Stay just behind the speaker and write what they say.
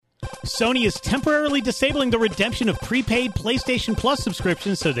Sony is temporarily disabling the redemption of prepaid PlayStation Plus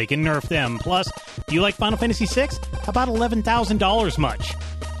subscriptions so they can nerf them. Plus, do you like Final Fantasy VI? How about $11,000 much?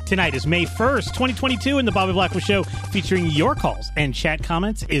 Tonight is May 1st, 2022, and the Bobby Blackwell Show featuring your calls and chat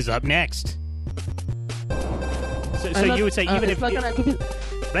comments is up next. So you would say even if...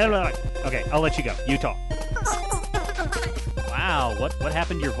 Okay, I'll let you go. You talk. Wow, what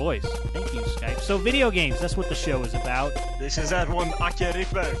happened to your voice? Thank you, Skype. So video games, that's what the show is about. This is that one Ake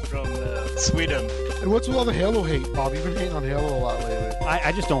Ripper from Sweden. And what's with all the Halo hate, Bob? You've been hating on Halo a lot lately.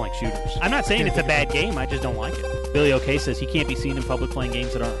 I just don't like shooters. I'm not saying it's a bad game, I just don't like it. Billy OK says he can't be seen in public playing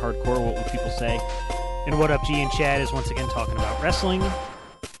games that aren't hardcore. What would people say? And What Up G and Chad is once again talking about wrestling.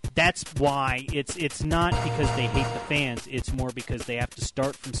 That's why it's not because they hate the fans, it's more because they have to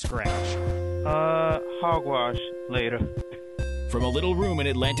start from scratch. Hogwash later. From a little room in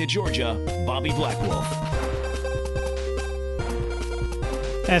Atlanta, Georgia, Bobby Blackwolf.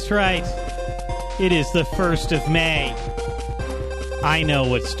 That's right. It is the 1st of May. I know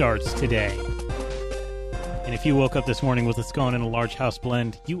what starts today. And if you woke up this morning with a scone and a large house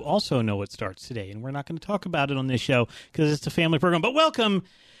blend, you also know what starts today. And we're not going to talk about it on this show because it's a family program. But welcome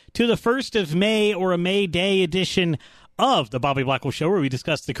to the 1st of May, or a May Day edition of the Bobby Blackwell Show, where we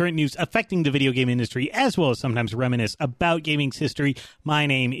discuss the current news affecting the video game industry, as well as sometimes reminisce about gaming's history. My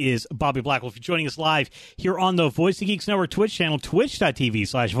name is Bobby Blackwell. If you're joining us live here on the Voice of Geeks Network Twitch channel,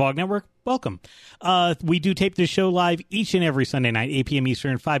 twitch.tv/VOG Network, welcome. We do tape this show live each and every Sunday night, 8 p.m.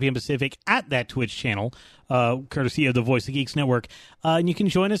 Eastern, 5 p.m. Pacific, at that Twitch channel, courtesy of the Voice of Geeks Network. And you can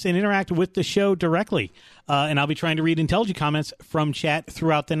join us and interact with the show directly. And I'll be trying to read intelligent comments from chat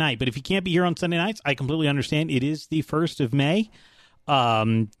throughout the night. But if you can't be here on Sunday nights, I completely understand. It is the 1st of May.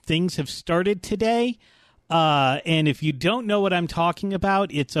 Things have started today. And if you don't know what I'm talking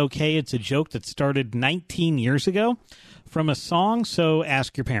about, it's okay. It's a joke that started 19 years ago from a song, so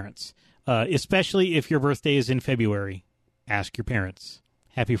ask your parents. Especially if your birthday is in February. Ask your parents.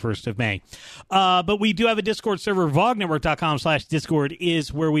 Happy 1st of May. But we do have a Discord server. VogNetwork.com/Discord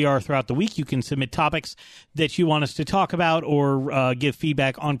is where we are throughout the week. You can submit topics that you want us to talk about or give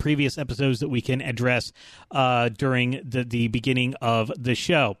feedback on previous episodes that we can address during the beginning of the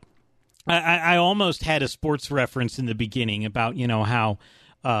show. I almost had a sports reference in the beginning about, how,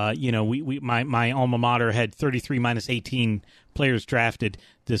 my alma mater had 33 minus 18 players drafted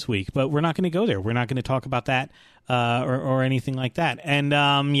this week, but we're not going to go there. We're not going to talk about that or anything like that. And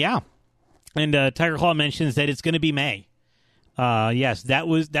and Tiger Claw mentions that it's going to be May. Yes, that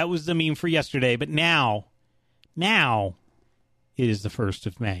was the meme for yesterday, but now it is the 1st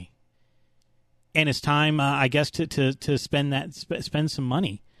of May, and it's time, I guess, to spend some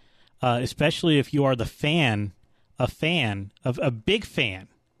money, especially if you are a big fan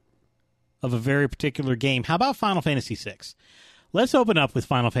of a very particular game. How about Final Fantasy VI? Let's open up with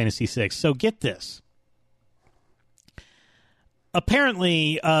Final Fantasy VI. So get this.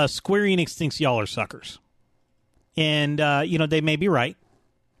 Apparently, Square Enix thinks y'all are suckers. And, they may be right.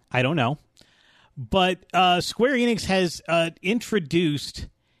 I don't know. But Square Enix has introduced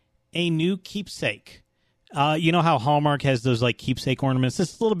a new keepsake. You know how Hallmark has those keepsake ornaments?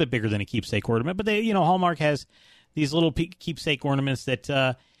 This is a little bit bigger than a keepsake ornament, but Hallmark has these little keepsake ornaments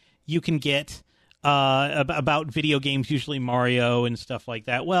that you can get about video games, usually Mario and stuff like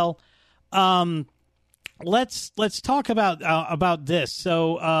that. Well, let's talk about this.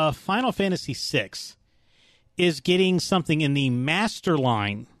 So, Final Fantasy VI is getting something in the Master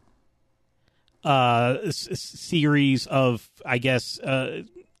Line series of, I guess,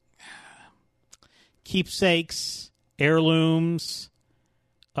 keepsakes, heirlooms,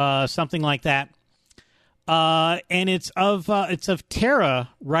 something like that. And it's of Terra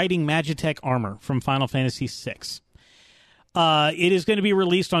riding Magitek Armor from Final Fantasy VI. It is going to be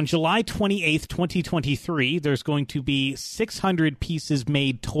released on July 28th, 2023. There's going to be 600 pieces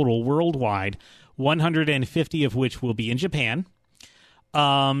made total worldwide, 150 of which will be in Japan.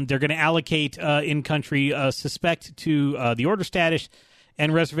 They're going to allocate in-country suspect to the order status,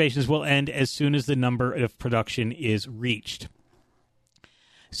 and reservations will end as soon as the number of production is reached.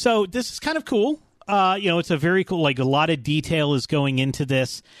 So this is kind of cool. It's a very cool, a lot of detail is going into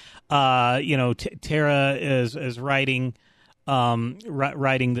this. Terra is riding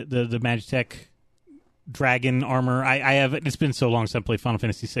the Magitek dragon armor. I have, it's been so long since I played Final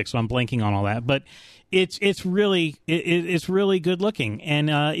Fantasy VI, so I'm blanking on all that. But it's really good looking. And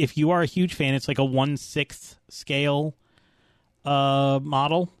if you are a huge fan, it's like a 1/6 scale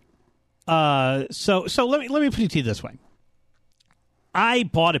model. So let me put it to you this way. I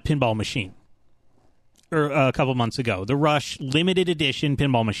bought a pinball machine a couple months ago, the Rush limited edition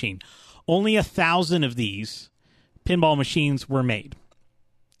pinball machine. Only 1,000 of these pinball machines were made.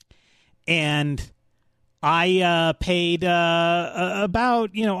 And I paid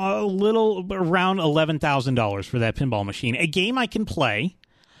about, a little around $11,000 for that pinball machine. A game I can play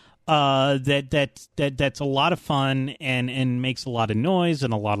that's a lot of fun and makes a lot of noise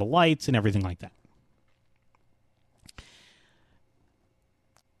and a lot of lights and everything like that.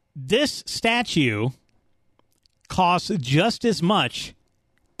 This statue costs just as much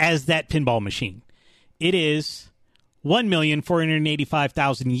as that pinball machine. It is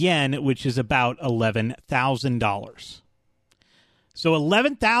 1,485,000 yen, which is about $11,000. So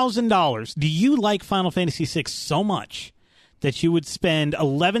 $11,000. Do you like Final Fantasy VI so much that you would spend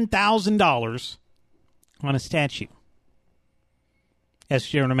 $11,000 on a statue? As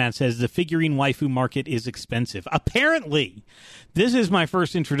Sharon Man says, the figurine waifu market is expensive. Apparently, this is my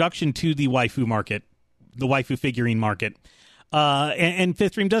first introduction to the waifu market, the waifu figurine market. And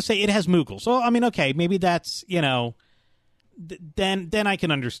Fifth Dream does say it has Moogles. So, I mean, okay, maybe that's, then I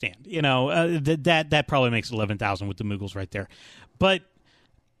can understand. That probably makes $11,000 with the Moogles right there. But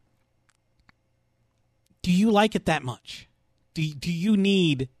do you like it that much? Do you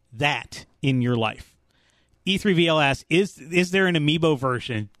need that in your life? E3VL asks, is there an amiibo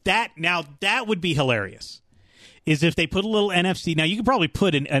version? That would be hilarious. Is if they put a little NFC. Now, you could probably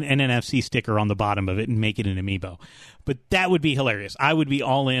put an NFC sticker on the bottom of it and make it an amiibo. But that would be hilarious. I would be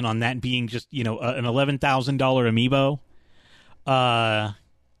all in on that being just, an $11,000 amiibo.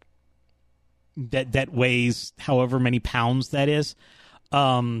 That weighs however many pounds that is.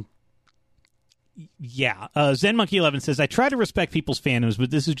 Yeah. Zen Monkey 11 says, I try to respect people's fandoms,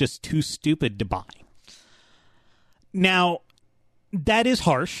 but this is just too stupid to buy. Now, that is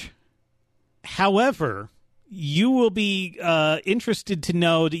harsh. However, you will be interested to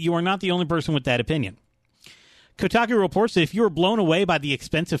know that you are not the only person with that opinion. Kotaku reports that if you were blown away by the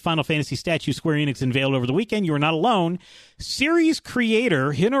expensive Final Fantasy statue Square Enix unveiled over the weekend, you are not alone. Series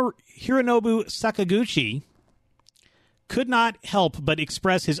creator Hironobu Sakaguchi could not help but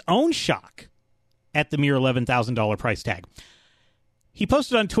express his own shock at the mere $11,000 price tag. He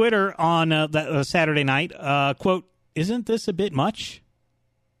posted on Twitter on that Saturday night, quote, "Isn't this a bit much?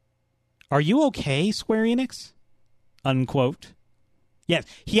 Are you okay, Square Enix?" Unquote. Yes,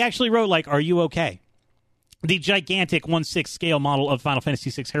 he actually wrote, are you okay? The gigantic 1/6 scale model of Final Fantasy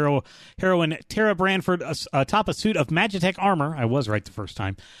VI heroine Terra Branford atop a suit of Magitek Armor, I was right the first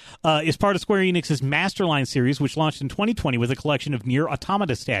time, is part of Square Enix's Masterline series, which launched in 2020 with a collection of Nier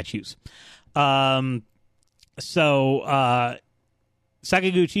Automata statues.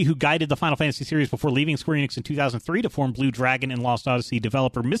 Sakaguchi, who guided the Final Fantasy series before leaving Square Enix in 2003 to form Blue Dragon and Lost Odyssey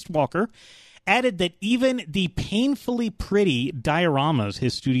developer Mistwalker, added that even the painfully pretty dioramas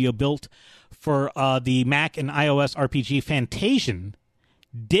his studio built for the Mac and iOS RPG Fantasian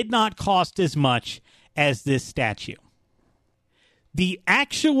did not cost as much as this statue. The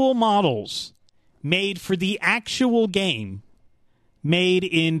actual models made for the actual game, made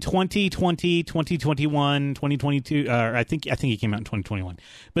in 2020, 2021, 2022, I think it came out in 2021,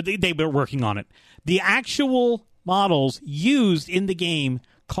 but they were working on it. The actual models used in the game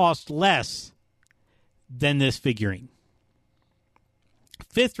cost less than this figurine.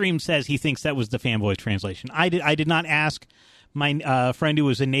 Fifth Dream says he thinks that was the fanboy translation. I did not ask my friend who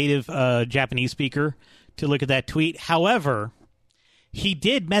was a native Japanese speaker to look at that tweet. However, he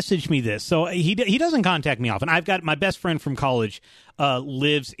did message me this. So he doesn't contact me often. I've got my best friend from college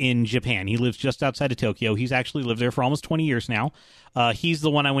lives in Japan. He lives just outside of Tokyo. He's actually lived there for almost 20 years now. He's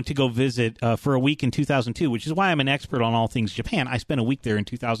the one I went to go visit for a week in 2002, which is why I'm an expert on all things Japan. I spent a week there in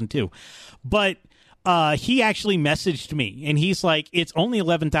 2002. But he actually messaged me, and he's like, it's only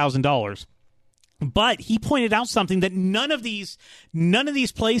 $11,000. But he pointed out something that none of these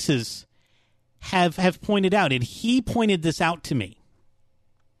places have pointed out, and he pointed this out to me.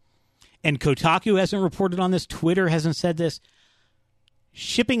 And Kotaku hasn't reported on this. Twitter hasn't said this.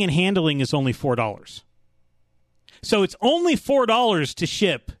 Shipping and handling is only $4. So it's only $4 to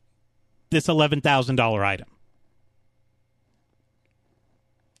ship this $11,000 item.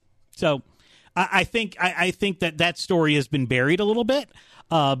 So I think that story has been buried a little bit.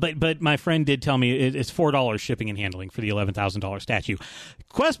 But my friend did tell me it's $4 shipping and handling for the $11,000 statue.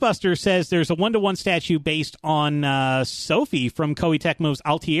 Questbuster says there's a 1-to-1 statue based on Sophie from Koei Tecmo's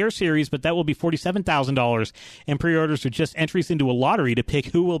Altair series, but that will be $47,000, and pre-orders are just entries into a lottery to pick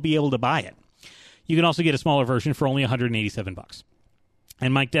who will be able to buy it. You can also get a smaller version for only $187.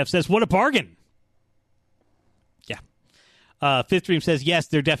 And Mike Def says, what a bargain! Yeah. Fifth Dream says, yes,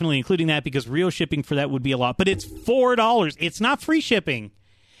 they're definitely including that because real shipping for that would be a lot. But it's $4. It's not free shipping.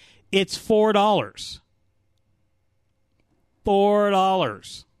 It's $4.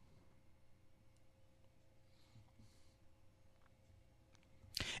 $4.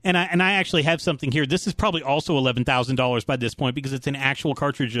 And I actually have something here. This is probably also $11,000 by this point because it's an actual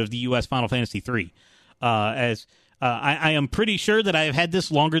cartridge of the U.S. Final Fantasy III. I am pretty sure that I have had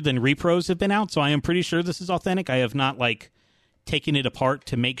this longer than repros have been out, so I am pretty sure this is authentic. I have not, taken it apart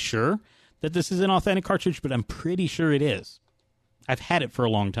to make sure that this is an authentic cartridge, but I'm pretty sure it is. I've had it for a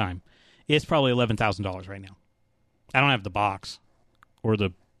long time. It's probably $11,000 right now. I don't have the box or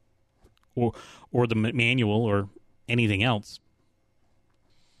the manual or anything else.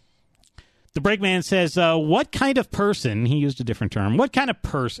 The Breakman says, what kind of person, he used a different term, what kind of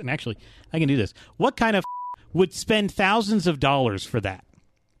person, actually, I can do this, what kind of would spend thousands of dollars for that?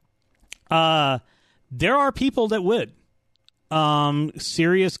 There are people that would.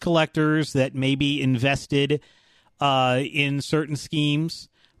 Serious collectors that maybe invested in certain schemes,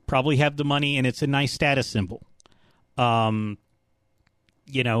 probably have the money, and it's a nice status symbol. Having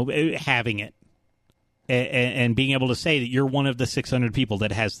it. And being able to say that you're one of the 600 people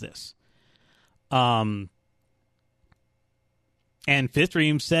that has this. And Fifth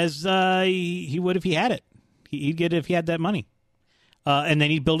Dream says he would if he had it. He'd get it if he had that money. And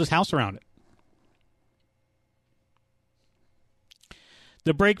then he'd build his house around it.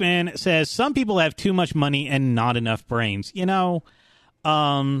 The Breakman says, some people have too much money and not enough brains.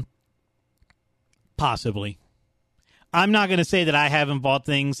 Possibly. I'm not going to say that I haven't bought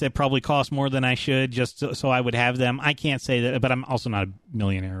things that probably cost more than I should just so I would have them. I can't say that, but I'm also not a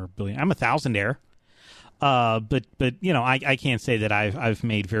millionaire or billionaire. I'm a thousandaire. But I can't say that I've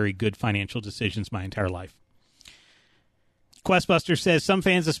made very good financial decisions my entire life. Questbuster says, some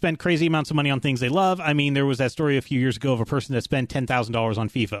fans have spent crazy amounts of money on things they love. I mean, there was that story a few years ago of a person that spent $10,000 on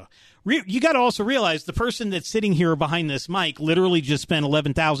FIFA. You got to also realize the person that's sitting here behind this mic literally just spent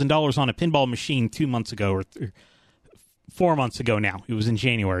 $11,000 on a pinball machine 2 months ago or 4 months ago now. It was in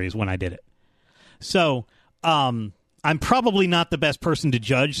January is when I did it. So I'm probably not the best person to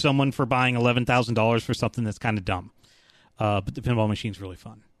judge someone for buying $11,000 for something that's kind of dumb. But the pinball machine's really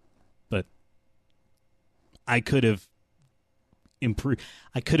fun. But I could have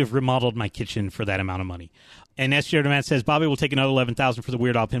remodeled my kitchen for that amount of money. And SJ Demand says, Bobby will take another $11,000 for the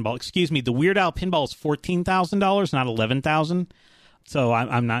Weird Al pinball. Excuse me, the Weird Al pinball is $14,000, not $11,000. So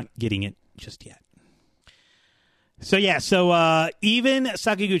I'm not getting it just yet. So even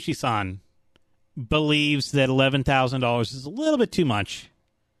Sakaguchi-san believes that $11,000 is a little bit too much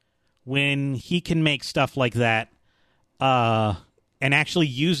when he can make stuff like that and actually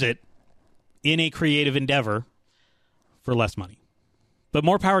use it in a creative endeavor for less money. But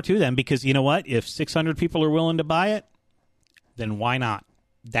more power to them, because you know what? If 600 people are willing to buy it, then why not?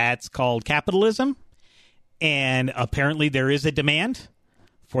 That's called capitalism, and apparently there is a demand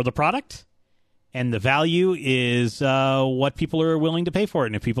for the product, and the value is what people are willing to pay for it.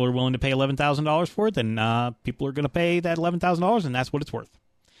 And if people are willing to pay $11,000 for it, then people are going to pay that $11,000, and that's what it's worth.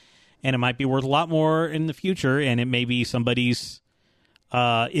 And it might be worth a lot more in the future, and it may be somebody's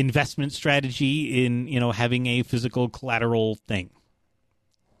investment strategy in having a physical collateral thing.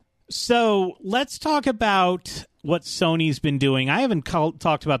 So let's talk about what Sony's been doing. I haven't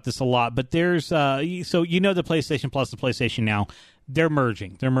talked about this a lot, but there's the PlayStation Plus, the PlayStation Now, they're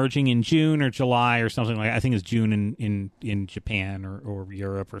merging. They're merging in June or July or something like that. I think it's June in Japan or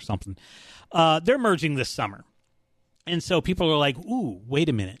Europe or something. They're merging this summer. And so people are like, ooh, wait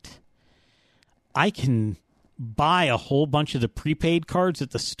a minute. I can buy a whole bunch of the prepaid cards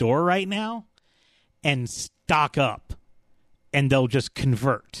at the store right now and stock up, and they'll just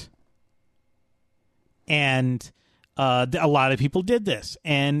convert. And a lot of people did this.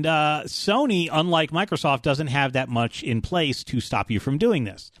 And Sony, unlike Microsoft, doesn't have that much in place to stop you from doing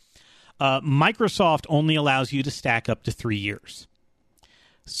this. Microsoft only allows you to stack up to 3 years.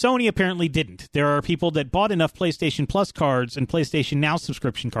 Sony apparently didn't. There are people that bought enough PlayStation Plus cards and PlayStation Now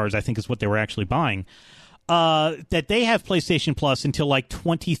subscription cards, I think is what they were actually buying, that they have PlayStation Plus until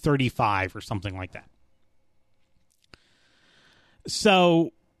 2035 or something like that.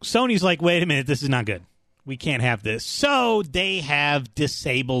 So Sony's like, wait a minute, this is not good. We can't have this. So they have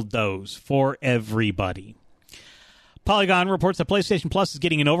disabled those for everybody. Polygon reports that PlayStation Plus is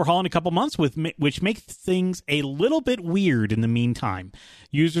getting an overhaul in a couple months, which makes things a little bit weird in the meantime.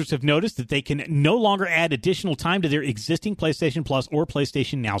 Users have noticed that they can no longer add additional time to their existing PlayStation Plus or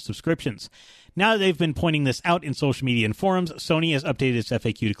PlayStation Now subscriptions. Now that they've been pointing this out in social media and forums, Sony has updated its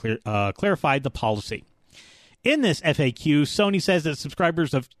FAQ to clarify the policy. In this FAQ, Sony says that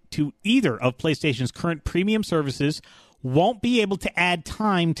subscribers to either of PlayStation's current premium services won't be able to add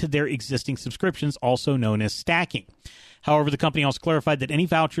time to their existing subscriptions, also known as stacking. However, the company also clarified that any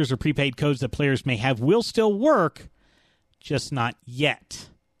vouchers or prepaid codes that players may have will still work, just not yet.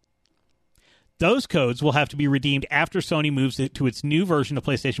 Those codes will have to be redeemed after Sony moves it to its new version of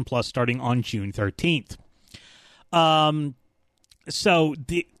PlayStation Plus starting on June 13th. So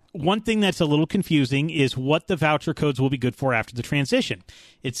the one thing that's a little confusing is what the voucher codes will be good for after the transition.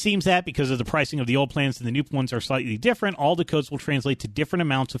 It seems that because of the pricing of the old plans and the new ones are slightly different, all the codes will translate to different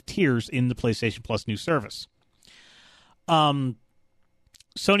amounts of tiers in the PlayStation Plus new service.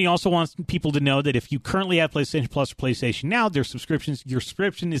 Sony also wants people to know that if you currently have PlayStation Plus or PlayStation Now, your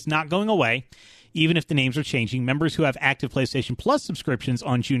subscription is not going away, even if the names are changing. Members who have active PlayStation Plus subscriptions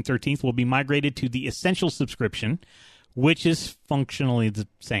on June 13th will be migrated to the Essential subscription, which is functionally the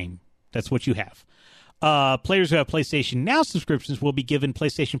same. That's what you have. Players who have PlayStation Now subscriptions will be given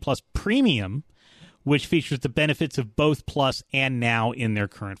PlayStation Plus Premium, which features the benefits of both Plus and Now in their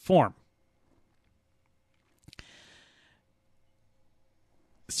current form.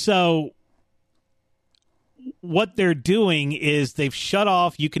 So what they're doing is they've shut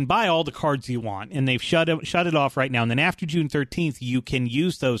off, you can buy all the cards you want, and they've shut it off right now. And then after June 13th, you can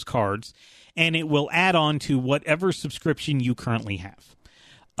use those cards, and it will add on to whatever subscription you currently have.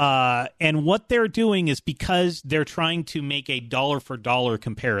 And what they're doing is because they're trying to make a dollar-for-dollar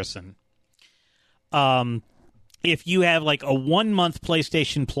comparison. If you have like a 1-month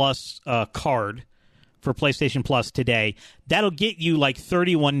PlayStation Plus card for PlayStation Plus today, that'll get you like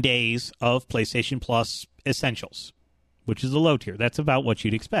 31 days of PlayStation Plus Essentials, which is the low tier. That's about what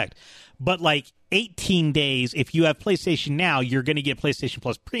you'd expect. But like 18 days, if you have PlayStation Now, you're going to get PlayStation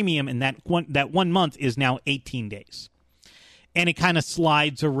Plus Premium, and that 1 month is now 18 days. And it kind of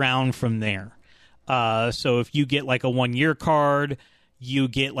slides around from there. So if you get like a 1-year card, you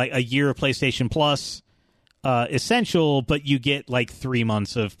get like a year of PlayStation Plus Essential, but you get like 3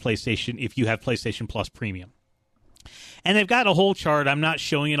 months of PlayStation if you have PlayStation Plus Premium. And they've got a whole chart. I'm not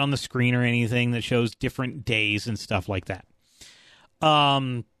showing it on the screen or anything that shows different days and stuff like that.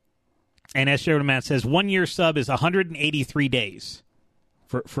 And as Sheridan Matt says, 1-year sub is 183 days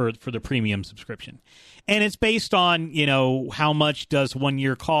for the premium subscription. And it's based on, how much does 1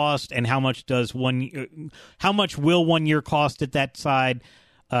 year cost and how much will 1 year cost at that side,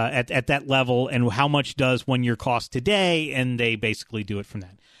 at that level, and how much does 1 year cost today, and they basically do it from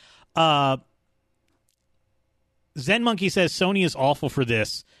that. Zen Monkey says Sony is awful for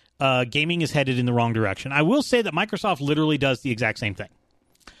this. Gaming is headed in the wrong direction. I will say that Microsoft literally does the exact same thing.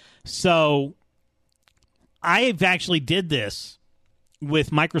 So I've actually did this with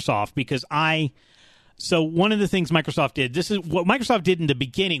Microsoft because so one of the things Microsoft did, this is what Microsoft did in the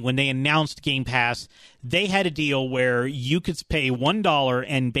beginning when they announced Game Pass. They had a deal where you could pay $1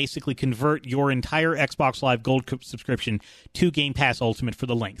 and basically convert your entire Xbox Live Gold subscription to Game Pass Ultimate for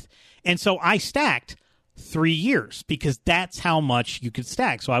the length. And so I stacked 3 years because that's how much you could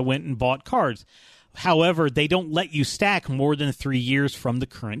stack. So I went and bought cards. However, they don't let you stack more than 3 years from the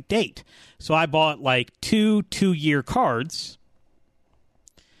current date. So I bought like 2-year cards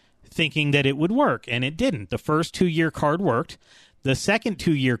thinking that it would work, and it didn't. The first 2-year card worked. The second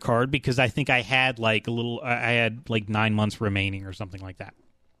 2-year card, because I think I had like 9 months remaining or something like that,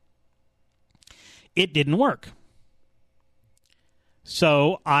 it didn't work.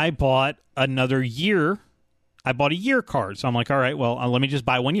 So I bought another year. I bought a year card. So I'm like, all right, well, let me just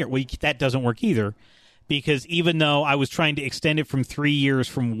buy 1 year. Well, that doesn't work either, because even though I was trying to extend it from 3 years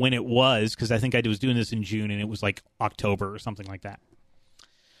from when it was, because I think I was doing this in June and it was like October or something like that,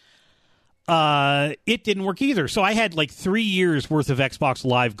 it didn't work either. So I had like 3 years worth of Xbox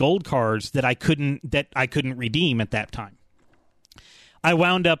Live Gold cards that I couldn't redeem at that time. I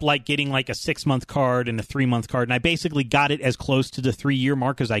wound up like getting like a 6-month card and a 3-month card, and I basically got it as close to the 3-year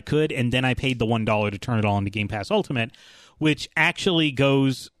mark as I could, and then I paid the $1 to turn it all into Game Pass Ultimate, which actually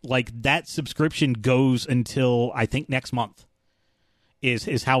goes, like, that subscription goes until I think next month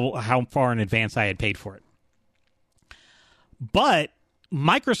is how far in advance I had paid for it. But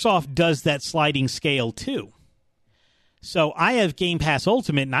Microsoft does that sliding scale too. So I have Game Pass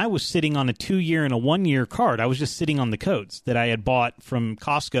Ultimate, and I was sitting on a 2-year and a 1-year card. I was just sitting on the codes that I had bought from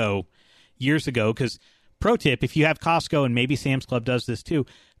Costco years ago. Because, pro tip, if you have Costco, and maybe Sam's Club does this too,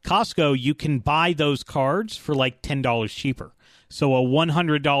 Costco, you can buy those cards for like $10 cheaper. So a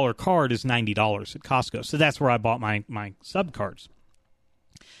 $100 card is $90 at Costco. So that's where I bought my sub cards.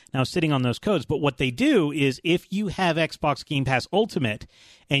 Now, sitting on those codes. But what they do is if you have Xbox Game Pass Ultimate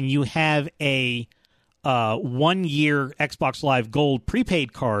and you have a 1-year Xbox Live Gold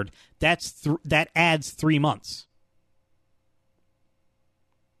prepaid card, that adds 3 months.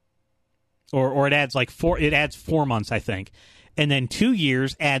 Or it adds like 4 months, I think. And then 2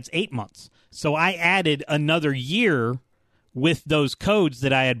 years adds 8 months. So I added another year with those codes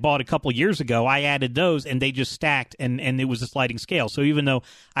that I had bought a couple years ago, I added those, and they just stacked, and it was a sliding scale. So even though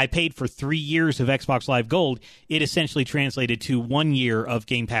I paid for 3 years of Xbox Live Gold, it essentially translated to 1 year of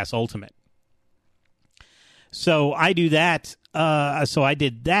Game Pass Ultimate. So I do that. So I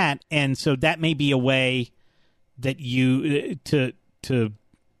did that, and so that may be a way that you to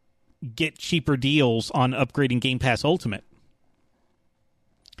get cheaper deals on upgrading Game Pass Ultimate.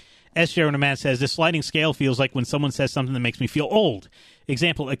 S. says, this sliding scale feels like when someone says something that makes me feel old.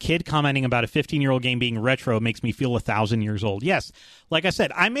 Example, a kid commenting about a 15-year-old game being retro makes me feel 1,000 years old. Yes, like I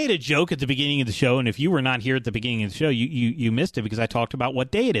said, I made a joke at the beginning of the show, and if you were not here at the beginning of the show, you missed it because I talked about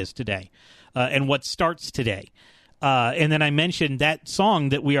what day it is today and what starts today. And then I mentioned that song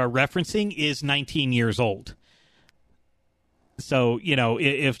that we are referencing is 19 years old. So,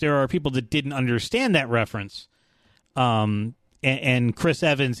 if there are people that didn't understand that reference, and Chris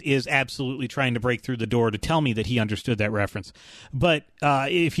Evans is absolutely trying to break through the door to tell me that he understood that reference. But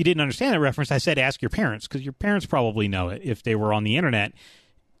if you didn't understand that reference, I said ask your parents, because your parents probably know it if they were on the internet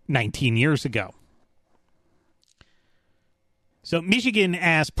 19 years ago. So Michigan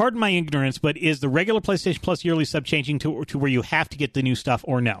asks, pardon my ignorance, but is the regular PlayStation Plus yearly sub changing to where you have to get the new stuff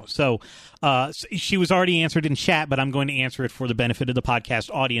or no? So she was already answered in chat, but I'm going to answer it for the benefit of the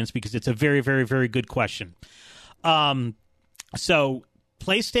podcast audience because it's a very, very, very good question. So,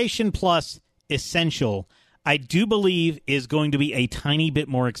 PlayStation Plus Essential, I do believe, is going to be a tiny bit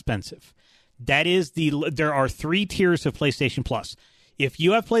more expensive. There are 3 tiers of PlayStation Plus. If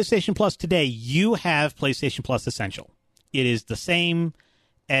you have PlayStation Plus today, you have PlayStation Plus Essential. It is the same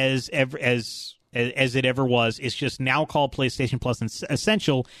as it ever was. It's just now called PlayStation Plus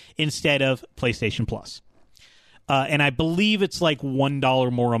Essential instead of PlayStation Plus. And I believe it's like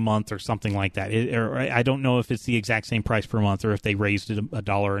 $1 more a month or something like that. I don't know if it's the exact same price per month or if they raised it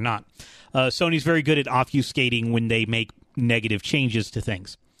 $1 or not. Sony's very good at obfuscating when they make negative changes to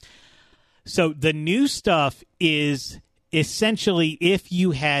things. So the new stuff is essentially if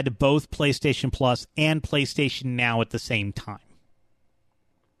you had both PlayStation Plus and PlayStation Now at the same time.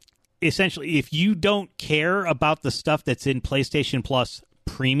 Essentially, if you don't care about the stuff that's in PlayStation Plus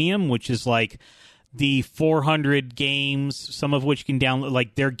Premium, which is like the 400 games, some of which can download,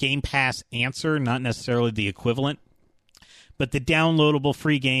 like their Game Pass answer, not necessarily the equivalent, but the downloadable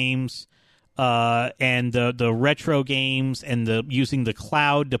free games and the retro games and the using the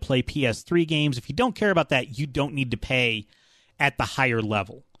cloud to play PS3 games. If you don't care about that, you don't need to pay at the higher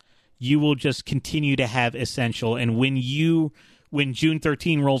level. You will just continue to have Essential, and when June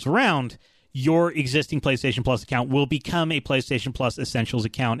 13 rolls around, your existing PlayStation Plus account will become a PlayStation Plus Essentials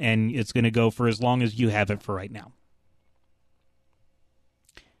account, and it's going to go for as long as you have it for right now.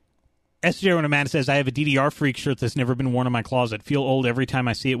 SJ Amanda says, I have a DDR Freak shirt that's never been worn in my closet. Feel old every time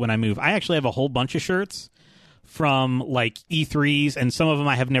I see it when I move. I actually have a whole bunch of shirts from like E3s, and some of them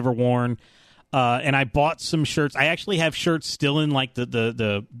I have never worn. And I bought some shirts. I actually have shirts still in like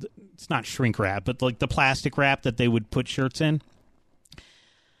the it's not shrink wrap, but like the plastic wrap that they would put shirts in.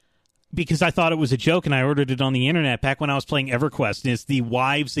 Because I thought it was a joke, and I ordered it on the internet back when I was playing EverQuest. And it's the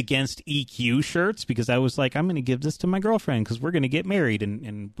Wives Against EQ shirts, because I was like, I'm going to give this to my girlfriend because we're going to get married,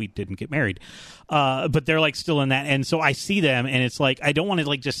 and we didn't get married. But they're like still in that, and so I see them, and it's like I don't want to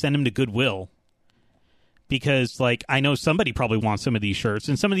like just send them to Goodwill because like I know somebody probably wants some of these shirts,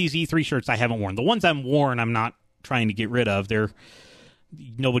 and some of these E3 shirts I haven't worn. The ones I'm worn, I'm not trying to get rid of.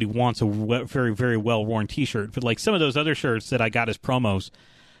 Nobody wants a very, very well worn T-shirt, but like some of those other shirts that I got as promos,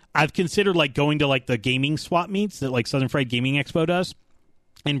 I've considered like going to like the gaming swap meets that like Southern Fried Gaming Expo does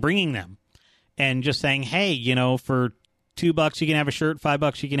and bringing them and just saying, hey, for $2 you can have a shirt,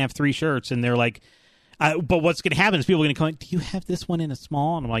 $5 you can have 3 shirts. And they're like, but what's going to happen is people are going to come in, do you have this one in a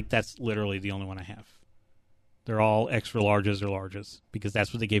small? And I'm like, that's literally the only one I have. They're all extra larges or larges because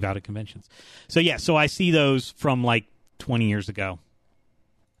that's what they gave out at conventions. So yeah, so I see those from like 20 years ago.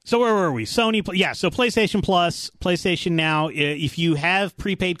 So where were we? Sony, yeah, so PlayStation Plus, PlayStation Now, if you have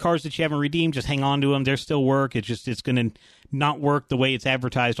prepaid cards that you haven't redeemed, just hang on to them. They still work. It's going to not work the way it's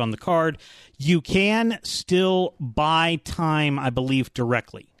advertised on the card. You can still buy time, I believe,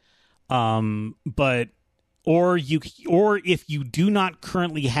 directly. Or if you do not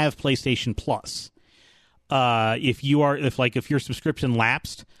currently have PlayStation Plus, if your subscription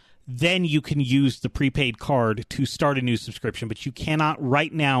lapsed, then you can use the prepaid card to start a new subscription. But you cannot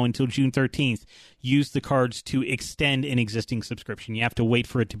right now until June 13th use the cards to extend an existing subscription. You have to wait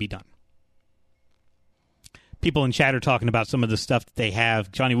for it to be done. People in chat are talking about some of the stuff that they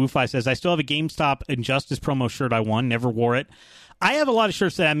have. Johnny Woofy says, I still have a GameStop Injustice promo shirt I won. Never wore it. I have a lot of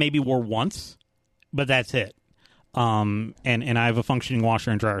shirts that I maybe wore once, but that's it. And I have a functioning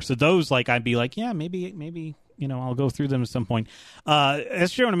washer and dryer. So those, like, I'd be like, yeah, maybe I'll go through them at some point.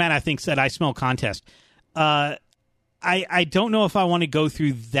 As Joe and Matt, I think, said, I smell contest. I don't know if I want to go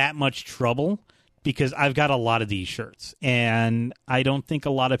through that much trouble because I've got a lot of these shirts, and I don't think a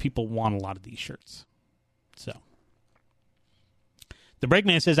lot of people want a lot of these shirts. So, the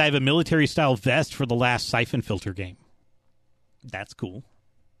Breakman says, I have a military-style vest for the last Siphon Filter game. That's cool.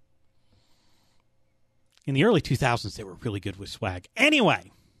 In the early 2000s, they were really good with swag.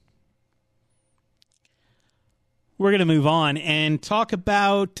 Anyway, we're going to move on and talk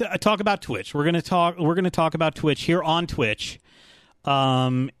about Twitch. We're going to talk about Twitch here on Twitch.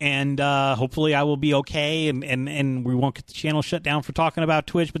 And hopefully I will be okay and we won't get the channel shut down for talking about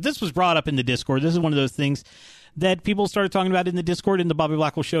Twitch. But this was brought up in the Discord. This is one of those things that people started talking about in the Discord, in the Bobby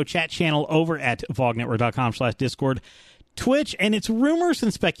Blackwell Show chat channel over at vognetwork.com/Discord. Twitch, and it's rumors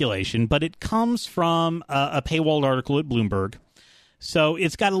and speculation, but it comes from a paywalled article at Bloomberg. So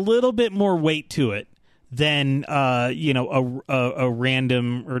it's got a little bit more weight to it than, a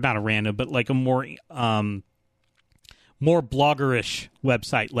random, or not a random, but like a more bloggerish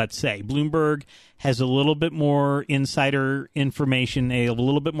website, let's say. Bloomberg has a little bit more insider information, a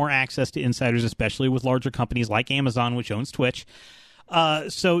little bit more access to insiders, especially with larger companies like Amazon, which owns Twitch.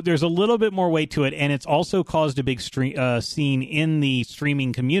 So there's a little bit more weight to it, and it's also caused a big scene in the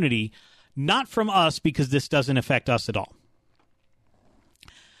streaming community, not from us, because this doesn't affect us at all.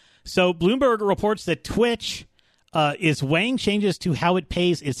 So Bloomberg reports that Twitch is weighing changes to how it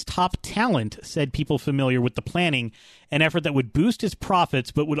pays its top talent, said people familiar with the planning, an effort that would boost its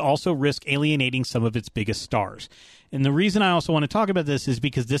profits but would also risk alienating some of its biggest stars. And the reason I also want to talk about this is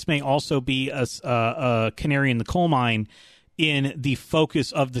because this may also be a canary in the coal mine in the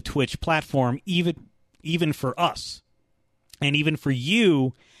focus of the Twitch platform, even for us, and even for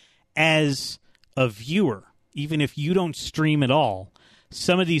you as a viewer. Even if you don't stream at all,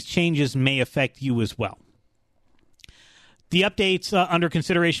 some of these changes may affect you as well. The updates under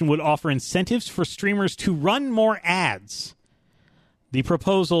consideration would offer incentives for streamers to run more ads. The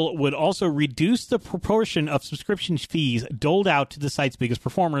proposal would also reduce the proportion of subscription fees doled out to the site's biggest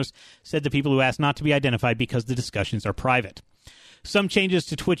performers, said the people who asked not to be identified because the discussions are private. Some changes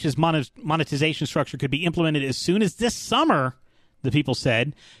to Twitch's monetization structure could be implemented as soon as this summer, the people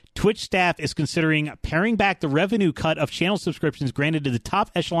said. Twitch staff is considering paring back the revenue cut of channel subscriptions granted to the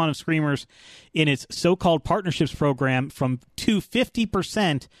top echelon of streamers in its so-called partnerships program to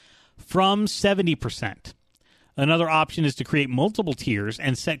 50% from 70%. Another option is to create multiple tiers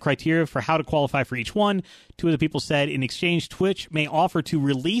and set criteria for how to qualify for each one. Two of the people said, in exchange, Twitch may offer to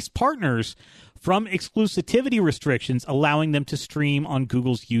release partners from exclusivity restrictions, allowing them to stream on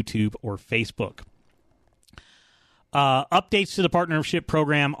Google's YouTube or Facebook. Updates to the partnership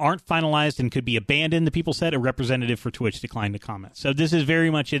program aren't finalized and could be abandoned, the people said. A representative for Twitch declined to comment. So this is very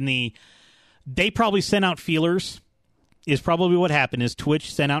much in the... They probably sent out feelers, is probably what happened, is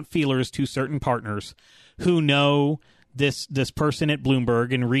Twitch sent out feelers to certain partners who know this person at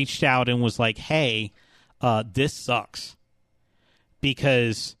Bloomberg and reached out and was like, hey, this sucks.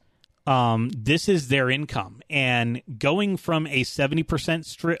 Because this is their income. And going from a 70%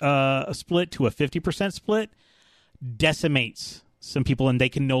 split to a 50% split decimates some people, and they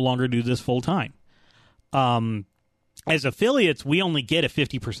can no longer do this full time. As affiliates, we only get a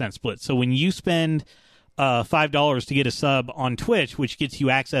 50% split. So when you spend $5 to get a sub on Twitch, which gets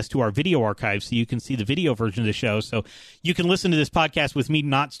you access to our video archive, so you can see the video version of the show, so you can listen to this podcast with me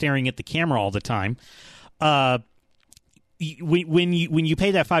not staring at the camera all the time. When you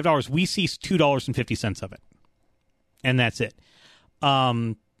pay that $5, we see $2.50 of it, and that's it.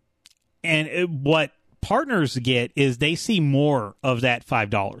 What partners get is they see more of that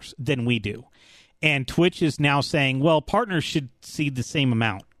 $5 than we do. And Twitch is now saying, well, partners should see the same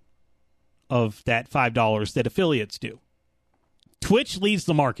amount of that $5 that affiliates do. Twitch leads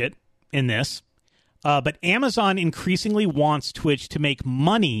the market in this, but Amazon increasingly wants Twitch to make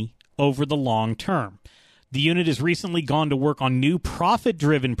money over the long term. The unit has recently gone to work on new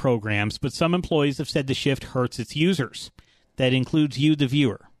profit-driven programs, but some employees have said the shift hurts its users. That includes you, the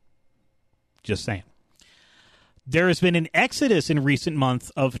viewer. Just saying. There has been an exodus in recent months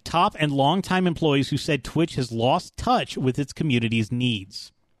of top and longtime employees who said Twitch has lost touch with its community's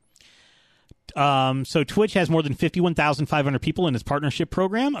needs. So Twitch has more than 51,500 people in its partnership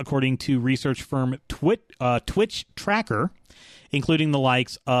program, according to research firm Twitch Tracker, including the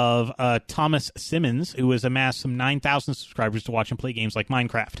likes of Thomas Simmons, who has amassed some 9,000 subscribers to watch and play games like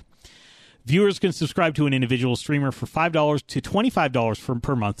Minecraft. Viewers can subscribe to an individual streamer for $5 to $25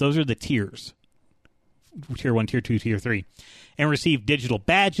 per month. Those are the tiers. Tier 1, Tier 2, Tier 3. And receive digital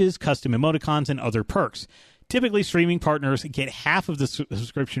badges, custom emoticons, and other perks. Typically, streaming partners get half of the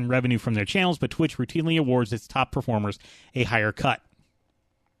subscription revenue from their channels, but Twitch routinely awards its top performers a higher cut.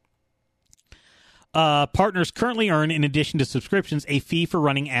 Partners currently earn, in addition to subscriptions, a fee for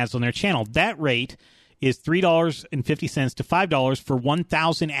running ads on their channel. That rate is $3.50 to $5 for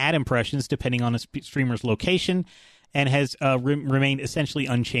 1,000 ad impressions, depending on a streamer's location, and has remained essentially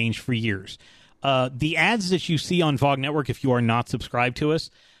unchanged for years. The ads that you see on VOG Network, if you are not subscribed to us,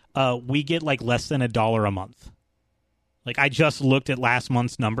 we get like less than $1 a month. Like, I just looked at last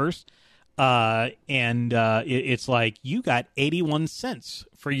month's numbers, and it's like you got 81 cents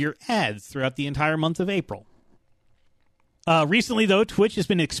for your ads throughout the entire month of April. Recently, though, Twitch has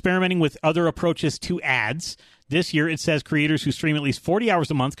been experimenting with other approaches to ads. This year, it says creators who stream at least 40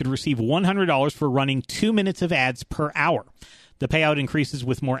 hours a month could receive $100 for running 2 minutes of ads per hour. The payout increases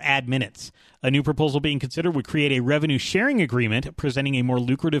with more ad minutes. A new proposal being considered would create a revenue-sharing agreement, presenting a more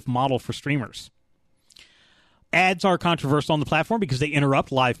lucrative model for streamers. Ads are controversial on the platform because they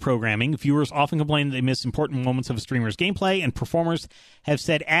interrupt live programming. Viewers often complain that they miss important moments of a streamer's gameplay, and performers have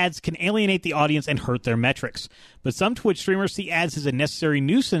said ads can alienate the audience and hurt their metrics. But some Twitch streamers see ads as a necessary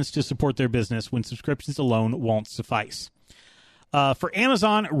nuisance to support their business when subscriptions alone won't suffice. For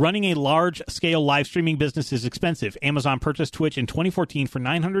Amazon, running a large-scale live streaming business is expensive. Amazon purchased Twitch in 2014 for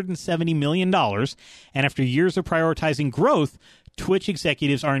 $970 million, and after years of prioritizing growth, Twitch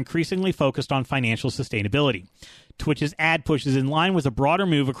executives are increasingly focused on financial sustainability. Twitch's ad push is in line with a broader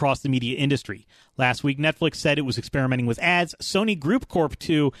move across the media industry. Last week, Netflix said it was experimenting with ads. Sony Group Corp.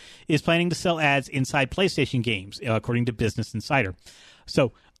 2 is planning to sell ads inside PlayStation games, according to Business Insider.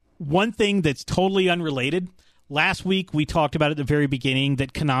 So, one thing that's totally unrelated, last week we talked about at the very beginning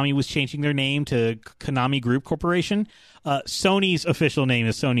that Konami was changing their name to Konami Group Corporation. Sony's official name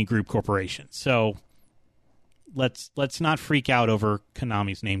is Sony Group Corporation. So, let's not freak out over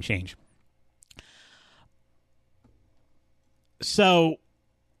Konami's name change. So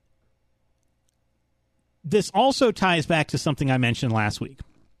this also ties back to something I mentioned last week,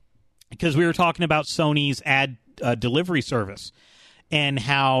 because we were talking about Sony's ad delivery service and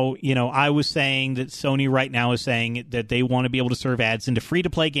how, I was saying that Sony right now is saying that they want to be able to serve ads into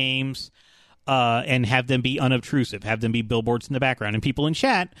free-to-play games and have them be unobtrusive, have them be billboards in the background. And people in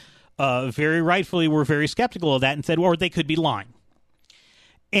chat very rightfully were very skeptical of that and said, well, they could be lying.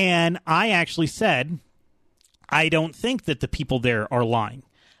 And I actually said, I don't think that the people there are lying.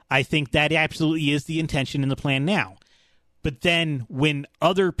 I think that absolutely is the intention in the plan now. But then when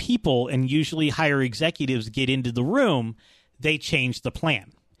other people, and usually higher executives, get into the room, they change the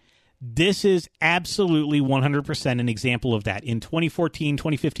plan. This is absolutely 100% an example of that. In 2014,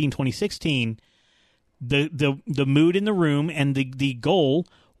 2015, 2016, the mood in the room and the goal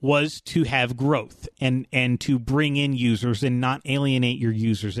was to have growth and to bring in users and not alienate your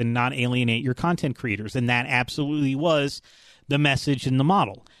users and not alienate your content creators. And that absolutely was the message and the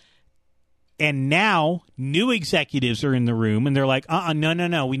model. And now new executives are in the room and they're like,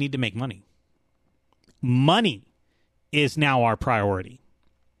 no, we need to make money. Money is now our priority.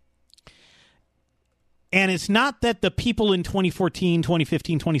 And it's not that the people in 2014,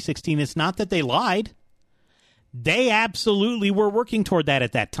 2015, 2016, it's not that they lied. They absolutely were working toward that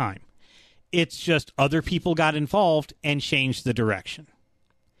at that time. It's just other people got involved and changed the direction.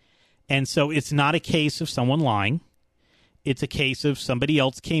 And so it's not a case of someone lying. It's a case of somebody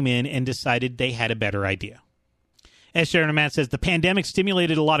else came in and decided they had a better idea. As Sharon Matt says, the pandemic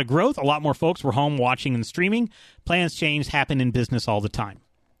stimulated a lot of growth. A lot more folks were home watching and streaming. Plans change, happen in business all the time.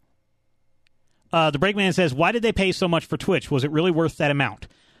 The Breakman says, why did they pay so much for Twitch? Was it really worth that amount?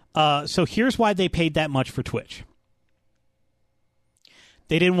 So here's why they paid that much for Twitch.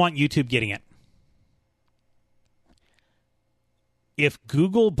 They didn't want YouTube getting it. If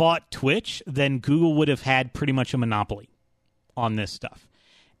Google bought Twitch, then Google would have had pretty much a monopoly on this stuff.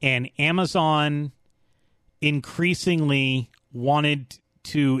 And Amazon increasingly wanted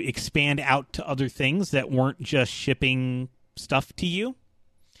to expand out to other things that weren't just shipping stuff to you.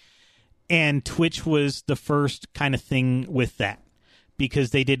 And Twitch was the first kind of thing with that,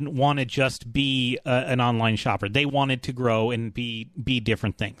 because they didn't want to just be an online shopper. They wanted to grow and be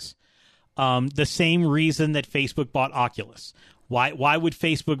different things. The same reason that Facebook bought Oculus. Why would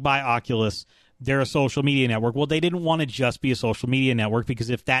Facebook buy Oculus? They're a social media network. Well, they didn't want to just be a social media network,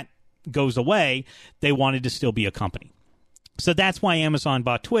 because if that goes away, they wanted to still be a company. So that's why Amazon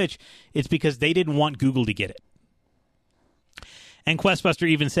bought Twitch. It's because they didn't want Google to get it. And Questbuster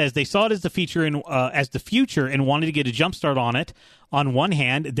even says they saw it as the future and wanted to get a jump start on it. On one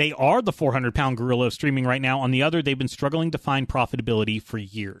hand, they are the 400-pound gorilla of streaming right now. On the other, they've been struggling to find profitability for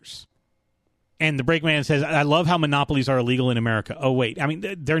years. And the Breakman says, I love how monopolies are illegal in America. Oh, wait. I mean,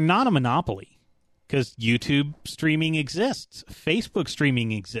 they're not a monopoly. because YouTube streaming exists. Facebook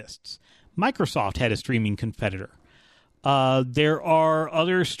streaming exists. Microsoft had a streaming competitor. There are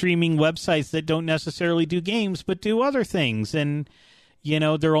other streaming websites that don't necessarily do games, but do other things. And,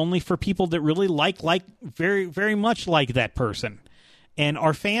 they're only for people that really like very, very much like that person and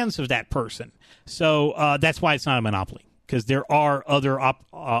are fans of that person. So that's why it's not a monopoly, because there are other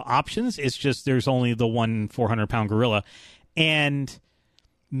options. It's just there's only the one 400-pound gorilla. And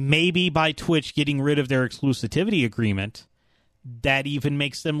maybe by Twitch getting rid of their exclusivity agreement, that even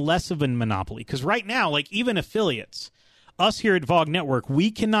makes them less of a monopoly. Because right now, like even affiliates, us here at VOG Network, we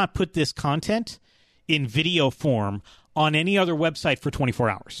cannot put this content in video form on any other website for 24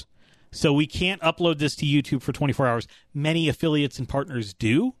 hours. So we can't upload this to YouTube for 24 hours. Many affiliates and partners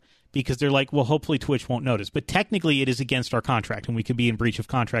do, because they're like, well, hopefully Twitch won't notice. But technically it is against our contract, and we could be in breach of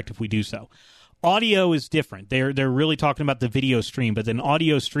contract if we do so. Audio is different. They're really talking about the video stream, but then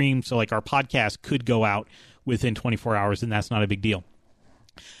audio stream, so like our podcast could go out within 24 hours, and that's not a big deal.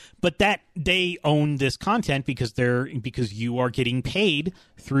 But that they own this content because you are getting paid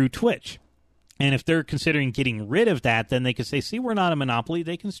through Twitch. And if they're considering getting rid of that, then they could say, see, we're not a monopoly.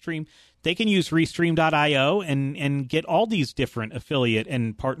 They can stream. They can use Restream.io and get all these different affiliate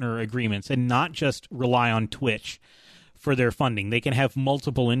and partner agreements and not just rely on Twitch for their funding. They can have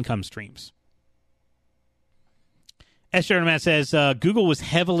multiple income streams. S. Matt says, Google was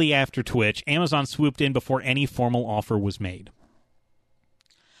heavily after Twitch. Amazon swooped in before any formal offer was made.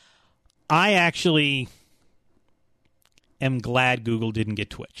 I actually am glad Google didn't get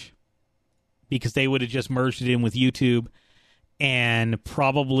Twitch, because they would have just merged it in with YouTube, and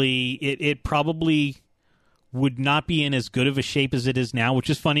probably it probably would not be in as good of a shape as it is now, which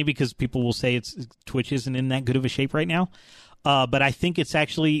is funny because people will say Twitch isn't in that good of a shape right now. But I think it's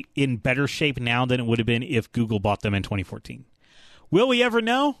actually in better shape now than it would have been if Google bought them in 2014. Will we ever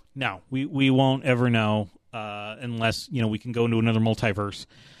know? No, we won't ever know unless we can go into another multiverse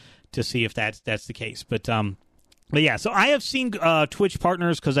to see if that's the case. But yeah, so I have seen Twitch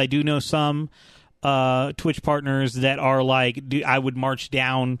partners, because I do know some Twitch partners that are like, I would march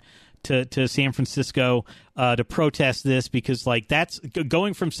down to San Francisco to protest this, because like that's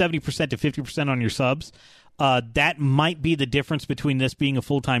going from 70% to 50% on your subs. That might be the difference between this being a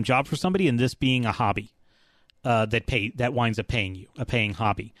full-time job for somebody and this being a hobby that winds up paying you, a paying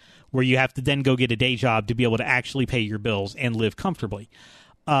hobby, where you have to then go get a day job to be able to actually pay your bills and live comfortably.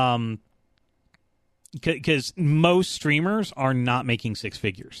 Because most streamers are not making six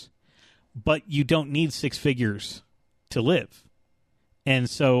figures, but you don't need six figures to live. And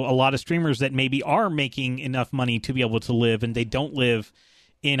so a lot of streamers that maybe are making enough money to be able to live, and they don't live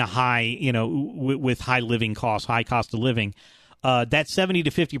in a high, with high living costs, high cost of living, that 70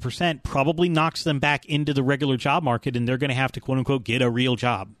 to 50% probably knocks them back into the regular job market, and they're going to have to, quote unquote, get a real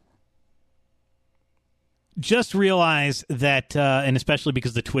job. Just realize that, and especially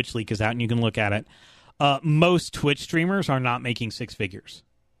because the Twitch leak is out and you can look at it, most Twitch streamers are not making six figures.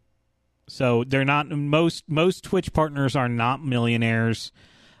 So they're not, most Twitch partners are not millionaires.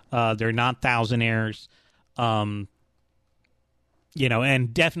 They're not thousandaires. And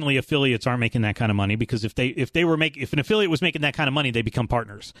definitely affiliates aren't making that kind of money, because if an affiliate was making that kind of money, they become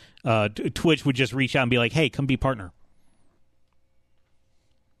partners. Twitch would just reach out and be like, hey, come be partner.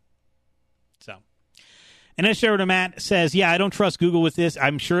 So, and as Sheridan Matt says, yeah, I don't trust Google with this.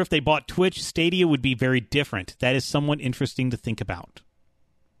 I'm sure if they bought Twitch, Stadia would be very different. That is somewhat interesting to think about.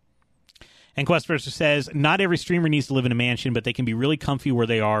 And Questverser says, not every streamer needs to live in a mansion, but they can be really comfy where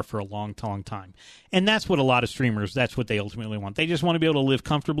they are for a long, long time. And that's what a lot of streamers, that's what they ultimately want. They just want to be able to live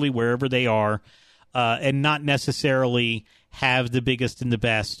comfortably wherever they are, and not necessarily have the biggest and the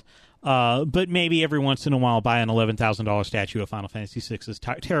best, but maybe every once in a while buy an $11,000 statue of Final Fantasy VI's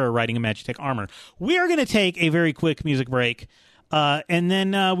Terra riding a Magitek Armor. We are going to take a very quick music break. And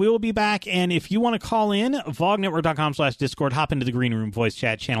then we will be back. And if you want to call in, vognetwork.com/Discord, hop into the Green Room voice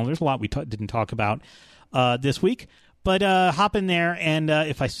chat channel. There's a lot we didn't talk about this week. But hop in there, and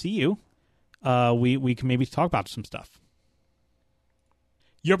if I see you, we can maybe talk about some stuff.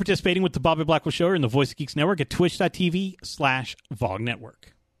 You're participating with the Bobby Blackwell Show and the Voice of Geeks Network at twitch.tv/VogNetwork.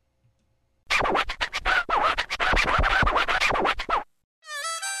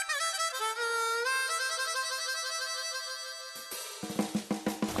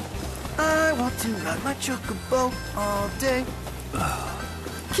 I want to ride my chocobo all day.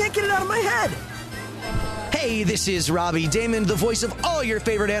 Can't get it out of my head. Hey, this is Robbie Damon, the voice of all your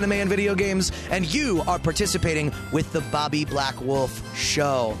favorite anime and video games, and you are participating with the Bobby Black Wolf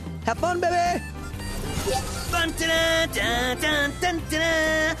Show. Have fun, baby!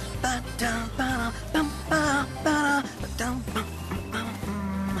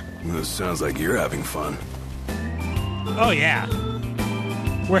 This sounds like you're having fun. Oh, yeah.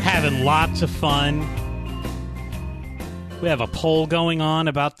 We're having lots of fun. We have a poll going on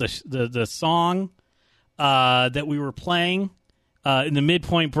about the song that we were playing in the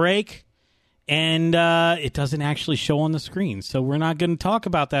midpoint break, and it doesn't actually show on the screen. So we're not going to talk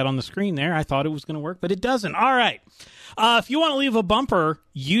about that on the screen there. I thought it was going to work, but it doesn't. All right. If you want to leave a bumper,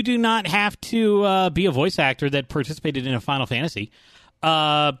 you do not have to be a voice actor that participated in a Final Fantasy.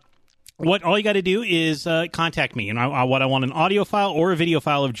 All you got to do is contact me, and I want an audio file or a video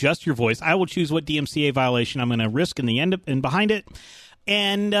file of just your voice. I will choose what DMCA violation I'm going to risk in the end and behind it,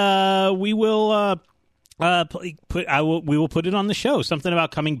 and we will we will put it on the show. Something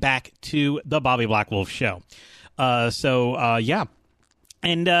about coming back to the Bobby Black Wolf show. Yeah,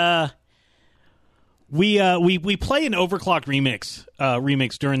 and. We play an overclocked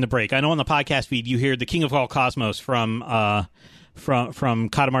remix during the break. I know on the podcast feed you hear the King of All Cosmos from Katamari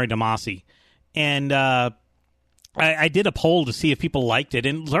Damacy, and I did a poll to see if people liked it,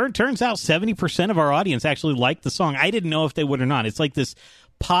 and turns out 70% of our audience actually liked the song. I didn't know if they would or not. It's like this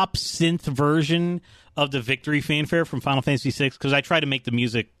pop synth version of the Victory Fanfare from Final Fantasy VI, because I try to make the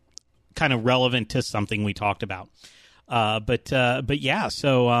music kind of relevant to something we talked about. But yeah,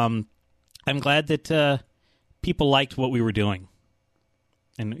 so. I'm glad that people liked what we were doing,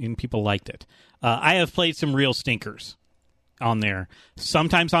 and people liked it. I have played some real stinkers on there,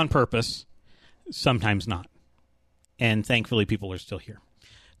 sometimes on purpose, sometimes not. And thankfully, people are still here.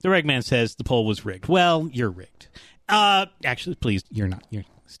 The Regman says the poll was rigged. Well, you're rigged. Actually, please, you're not.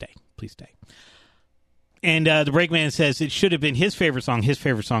 Stay. Please stay. And the Breakman says it should have been his favorite song. His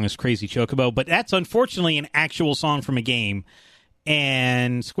favorite song is Crazy Chocobo, but that's unfortunately an actual song from a game.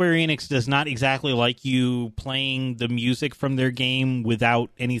 And Square Enix does not exactly like you playing the music from their game without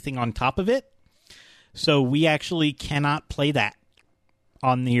anything on top of it. So we actually cannot play that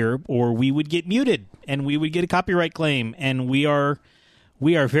on here, or we would get muted and we would get a copyright claim. And we are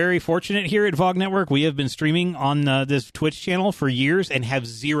very fortunate here at VOG Network. We have been streaming on this Twitch channel for years and have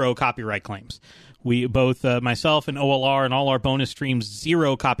zero copyright claims. We both, myself and OLR and all our bonus streams,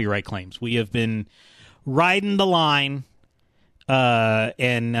 zero copyright claims. We have been riding the line.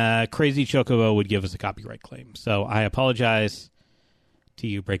 And Crazy Chocobo would give us a copyright claim. So I apologize to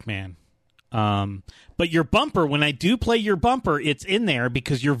you, Breakman. But your bumper, when I do play your bumper, it's in there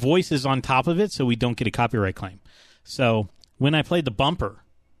because your voice is on top of it, so we don't get a copyright claim. So when I played the bumper,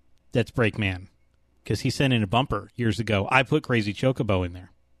 that's Breakman, because he sent in a bumper years ago. I put Crazy Chocobo in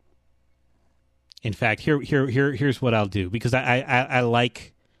there. In fact, here's what I'll do, because I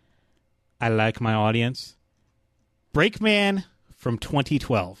like my audience. Breakman from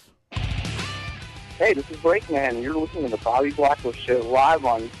 2012. Hey, this is Breakman, and you're listening to the Bobby Blackwell Show live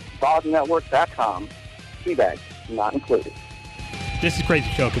on BogNetwork.com. Teabag, not included. This is Crazy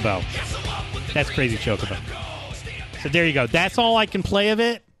Chocobo. That's Crazy Chocobo. So there you go. That's all I can play of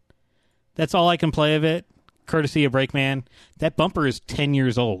it. Courtesy of Breakman. That bumper is 10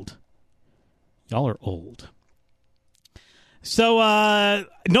 years old. Y'all are old. So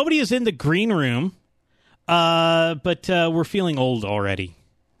nobody is in the green room. But we're feeling old already.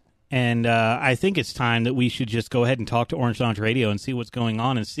 And I think it's time that we should just go ahead and talk to Orange Lounge Radio and see what's going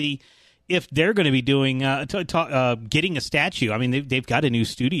on and see if they're going to be doing getting a statue. I mean, they've got a new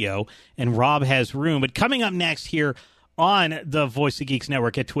studio, and Rob has room. But coming up next here on the Voice of Geeks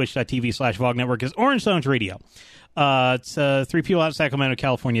Network at twitch.tv/VOG Network is Orange Lounge Radio. It's three people out of Sacramento,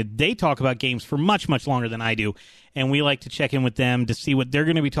 California. They talk about games for much, much longer than I do, and we like to check in with them to see what they're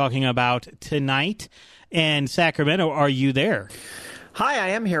going to be talking about tonight. And Sacramento, are you there? Hi, I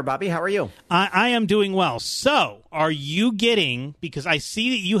am here, Bobby. How are you? I am doing well. So, are you getting, because I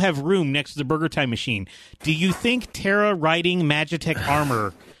see that you have room next to the Burger Time machine, do you think Terra riding Magitek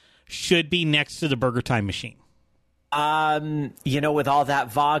Armor should be next to the Burger Time machine? With all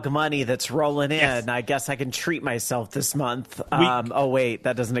that VOG money that's rolling in, yes. I guess I can treat myself this month. Oh, wait,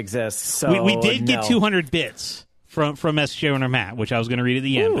 that doesn't exist. So we did get 200 bits from S. Owner Matt, which I was going to read at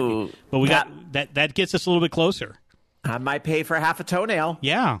the end. Ooh, but we got that gets us a little bit closer. I might pay for half a toenail.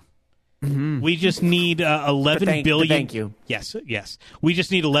 Yeah. Mm-hmm. We just need 11 billion. Thank you. Yes. We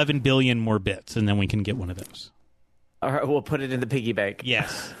just need 11 billion more bits, and then we can get one of those. All right, we'll put it in the piggy bank.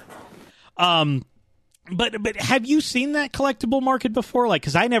 Yes. But have you seen that collectible market before? Like,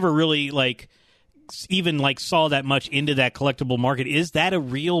 because I never really even saw that much into that collectible market. Is that a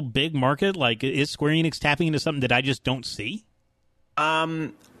real big market? Like, is Square Enix tapping into something that I just don't see?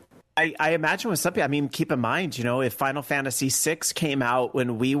 I imagine with some people, I mean, keep in mind, if Final Fantasy VI came out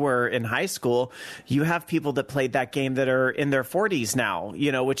when we were in high school, you have people that played that game that are in their 40s now,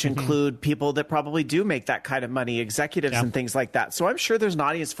 which include people that probably do make that kind of money, executives and things like that. So I'm sure there's an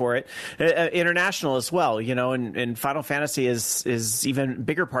audience for it, international as well, and Final Fantasy is even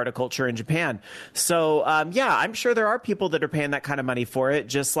bigger part of culture in Japan. So, I'm sure there are people that are paying that kind of money for it,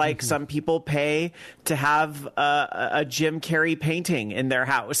 just like some people pay to have a Jim Carrey painting in their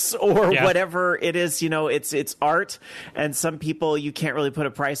house or whatever it is, it's art. And some people, you can't really put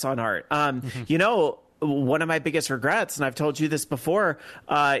a price on art. One of my biggest regrets, and I've told you this before,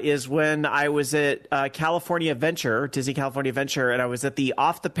 is when I was at Disney California Adventure, and I was at the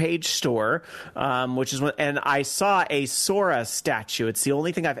Off the Page store, and I saw a Sora statue. It's the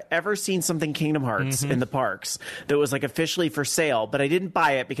only thing I've ever seen something Kingdom Hearts in the parks that was like officially for sale, but I didn't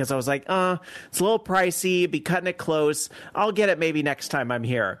buy it because I was like, it's a little pricey, be cutting it close. I'll get it maybe next time I'm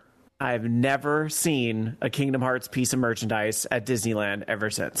here. I've never seen a Kingdom Hearts piece of merchandise at Disneyland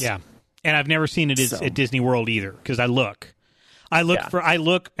ever since. Yeah. And I've never seen it at Disney World either, because I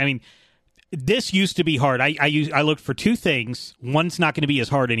mean, this used to be hard. I looked for two things. One's not going to be as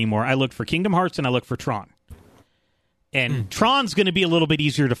hard anymore. I looked for Kingdom Hearts and I looked for Tron. And Tron's going to be a little bit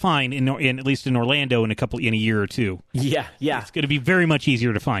easier to find, in at least in Orlando, in a year or two. Yeah. It's going to be very much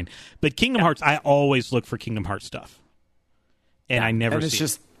easier to find. But Kingdom Hearts, I always look for Kingdom Hearts stuff. And I never see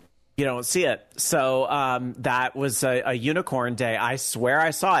it. You don't see it. So that was a unicorn day. I swear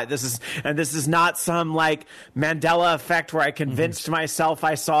I saw it. This is not some like Mandela effect where I convinced myself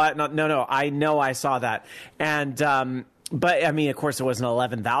I saw it. No. I know I saw that. And but I mean, of course, it wasn't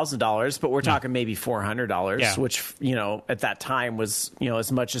 $11,000, but we're talking maybe $400, which at that time was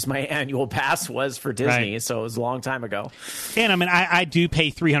as much as my annual pass was for Disney. Right. So it was a long time ago. And I mean, I do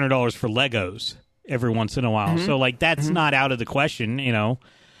pay $300 for Legos every once in a while. So like that's not out of the question.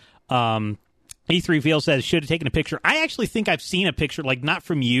 E3Veal says, should have taken a picture. I actually think I've seen a picture, like not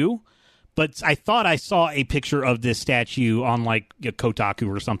from you, but I thought I saw a picture of this statue on like Kotaku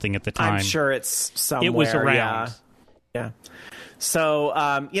or something at the time. I'm sure it's somewhere. It was around. Yeah. So,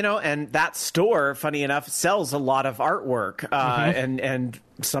 and that store, funny enough, sells a lot of artwork, and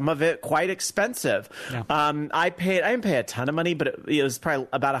some of it quite expensive. Yeah. I didn't pay a ton of money, but it was probably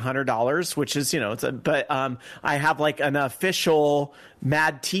about $100, which is, but I have like an official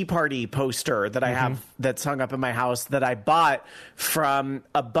Mad Tea Party poster that I have that's hung up in my house that I bought from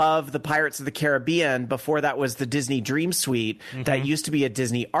above the Pirates of the Caribbean. Before that was the Disney Dream Suite that used to be a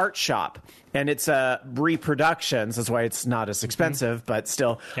Disney art shop. And it's reproductions. That's why it's not as expensive, but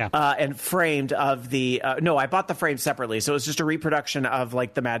still. Yeah. And framed of the no, I bought the frame separately. So it was just a reproduction of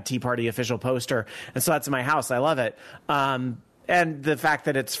like the Mad Tea Party official poster. And so that's in my house. I love it. And the fact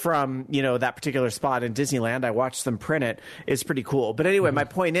that it's from, that particular spot in Disneyland, I watched them print it, is pretty cool. But anyway, my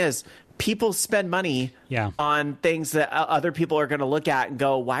point is, people spend money on things that other people are going to look at and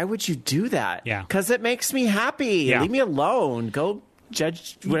go, why would you do that? Yeah. Because it makes me happy. Yeah. Leave me alone. Go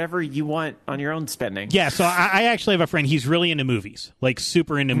judge whatever you want on your own spending. Yeah, so I actually have a friend, he's really into movies, like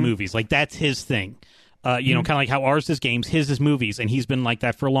super into movies. Like that's his thing. Kind of like how ours is games, his is movies, and he's been like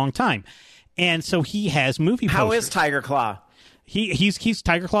that for a long time. And so he has movie posters. How is Tiger Claw? He's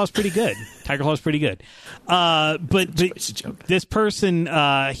Tiger Claw's pretty good. Tiger Claw's pretty good. But this person,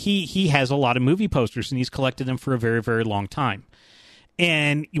 he has a lot of movie posters, and he's collected them for a very, very long time.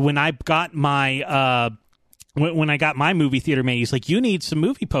 And when I got my when I got my movie theater made, he's like, you need some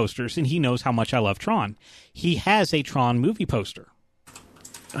movie posters, and he knows how much I love Tron. He has a Tron movie poster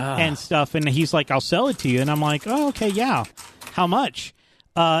and stuff, and he's like, I'll sell it to you. And I'm like, oh, okay, yeah. How much?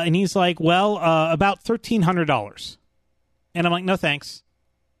 And he's like, well, about $1,300. And I'm like, no, thanks.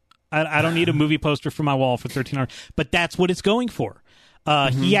 I don't need a movie poster for my wall for $1,300. But that's what it's going for.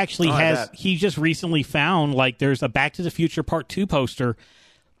 He actually he just recently found, like, there's a Back to the Future Part 2 poster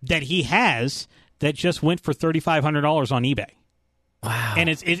that he has that just went for $3,500 on eBay. Wow! And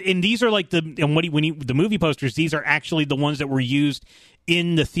and these are like the movie posters. These are actually the ones that were used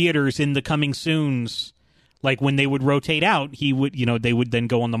in the theaters in the coming soons. Like when they would rotate out, they would then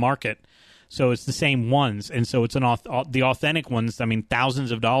go on the market. So it's the same ones, and so it's the authentic ones. I mean,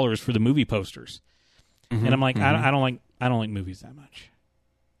 thousands of dollars for the movie posters. And I'm like, I don't like movies that much.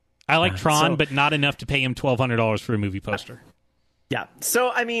 I like Tron, but not enough to pay him $1,200 for a movie poster. Yeah. So,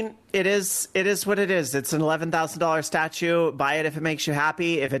 I mean, it is what it is. It's an $11,000 statue. Buy it if it makes you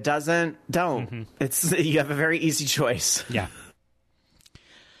happy. If it doesn't, don't. You have a very easy choice. Yeah.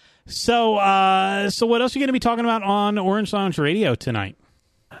 So what else are you going to be talking about on Orange Lounge Radio tonight?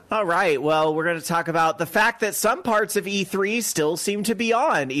 All right. Well, we're going to talk about the fact that some parts of E3 still seem to be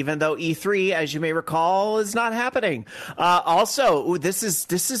on, even though E3, as you may recall, is not happening. Also, this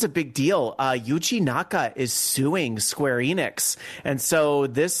is a big deal. Yuji Naka is suing Square Enix. And so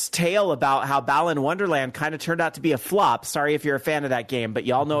this tale about how Balan Wonderland kind of turned out to be a flop. Sorry if you're a fan of that game, but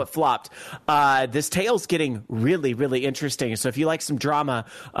y'all know it flopped. This tale's getting really, really interesting. So if you like some drama,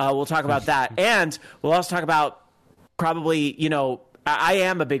 we'll talk about that. And we'll also talk about probably, I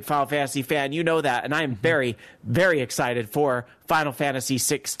am a big Final Fantasy fan. You know that. And I am very, very excited for Final Fantasy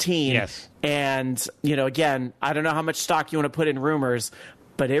 16. Yes. And, again, I don't know how much stock you want to put in rumors,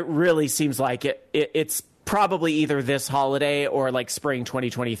 but it really seems like it's probably either this holiday or like spring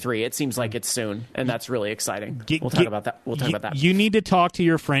 2023. It seems like it's soon, and that's really exciting. We'll talk about that. You need to talk to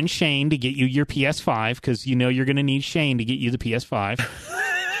your friend Shane to get you your PS5, because you're going to need Shane to get you the PS5.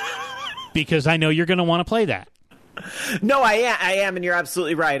 Because I know you're going to want to play that. No, I am, and you're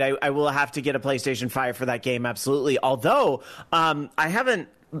absolutely right. I will have to get a PlayStation 5 for that game, absolutely. Although I haven't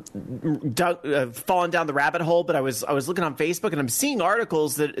fallen down the rabbit hole, but I was looking on Facebook, and I'm seeing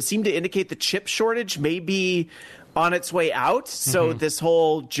articles that seem to indicate the chip shortage may be on its way out. So this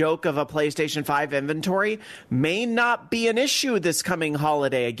whole joke of a PlayStation 5 inventory may not be an issue this coming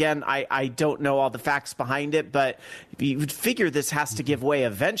holiday. Again, I don't know all the facts behind it, but you would figure this has to give way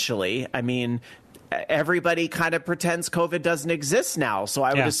eventually. I mean, everybody kind of pretends COVID doesn't exist now, so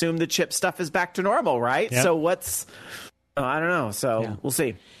I would assume the chip stuff is back to normal, right? Yep. So I don't know. So we'll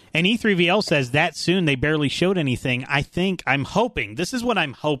see. And E3VL says that soon. They barely showed anything. I'm hoping. This is what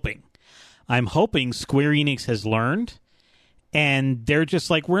I'm hoping. I'm hoping Square Enix has learned, and they're just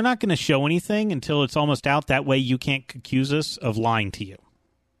like, we're not going to show anything until it's almost out. That way you can't accuse us of lying to you.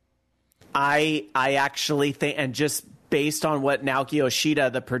 I actually think, and just based on what Naoki Yoshida,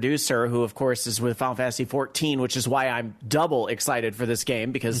 the producer, who of course is with Final Fantasy 14, which is why I'm double excited for this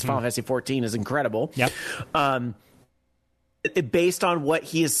game, because Final Fantasy 14 is incredible. Yep. Based on what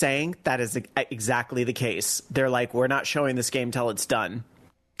he is saying, that is exactly the case. They're like, we're not showing this game till it's done.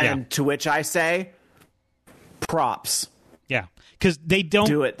 And to which I say, props. Yeah, because they don't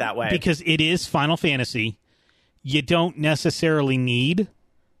do it that way. Because it is Final Fantasy. You don't necessarily need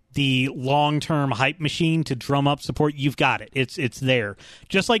the long-term hype machine to drum up support. You've got it. It's there.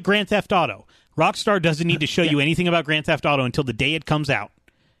 Just like Grand Theft Auto. Rockstar doesn't need to show you anything about Grand Theft Auto until the day it comes out,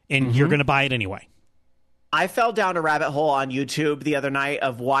 and you're going to buy it anyway. I fell down a rabbit hole on YouTube the other night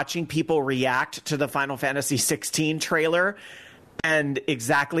of watching people react to the Final Fantasy 16 trailer, and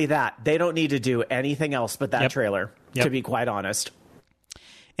exactly that. They don't need to do anything else but that trailer, to be quite honest.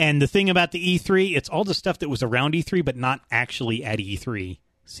 And the thing about the E3, it's all the stuff that was around E3 but not actually at E3.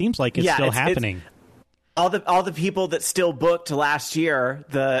 Seems like it's still happening. All the people that still booked last year,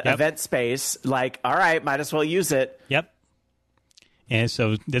 the event space, like, all right, might as well use it. Yep. And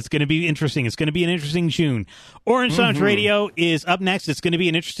so that's going to be interesting. It's going to be an interesting June. Orange Lounge Radio is up next. It's going to be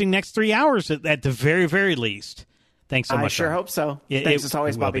an interesting next 3 hours at the very, very least. Thanks so much. I sure hope so. Thanks as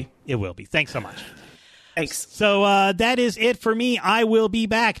always, Bobby. It will be. Thanks so much. Thanks. So that is it for me. I will be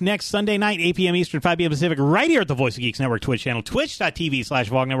back next Sunday night, 8 p.m. Eastern, 5 p.m. Pacific, right here at the Voice of Geeks Network Twitch channel,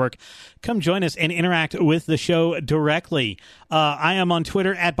 twitch.tv/VOG Network. Come join us and interact with the show directly. I am on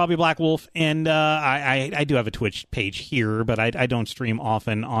Twitter at Bobby Blackwolf, and I do have a Twitch page here, but I don't stream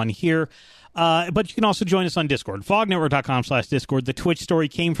often on here. But you can also join us on Discord, vognetwork.com/Discord. The Twitch story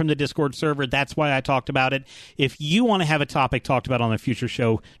came from the Discord server. That's why I talked about it. If you want to have a topic talked about on a future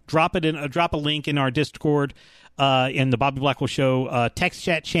show, drop a link in our Discord, in the Bobby Blackwell Show text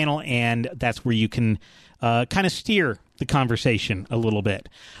chat channel, and that's where you can kind of steer the conversation a little bit,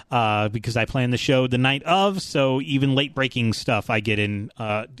 because I plan the show the night of, so even late breaking stuff I get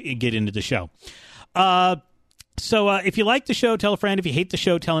into the show. So if you like the show, tell a friend. If you hate the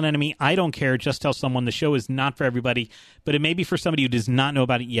show, tell an enemy. I don't care. Just tell someone. The show is not for everybody, but it may be for somebody who does not know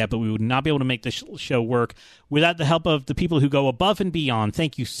about it yet, but we would not be able to make the show work without the help of the people who go above and beyond.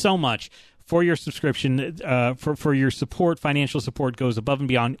 Thank you so much for your subscription, for your support. Financial support goes above and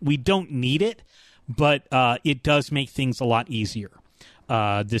beyond. We don't need it, but it does make things a lot easier.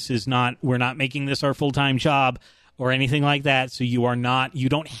 We're not making this our full-time job or anything like that, so you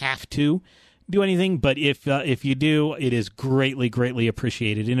don't have to do anything, but if you do, it is greatly, greatly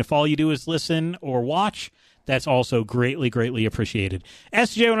appreciated. And if all you do is listen or watch, that's also greatly, greatly appreciated.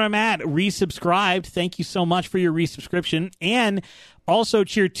 SJ, when I'm at, resubscribed. Thank you so much for your resubscription. And also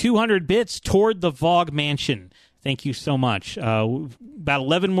cheer 200 bits toward the VOG Mansion. Thank you so much. About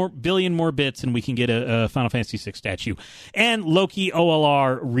 11 billion more bits, and we can get a Final Fantasy VI statue. And Loki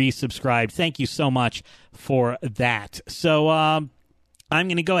OLR resubscribed. Thank you so much for that. So I'm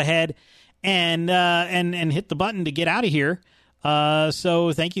going to go ahead and hit the button to get out of here.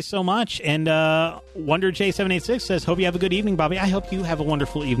 So thank you so much. And Wonder J786 says, hope you have a good evening, Bobby. I hope you have a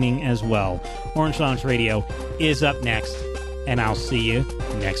wonderful evening as well. Orange Lounge Radio is up next, and I'll see you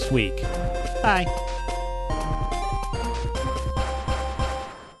next week. Bye.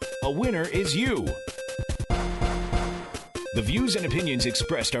 A winner is you. The views and opinions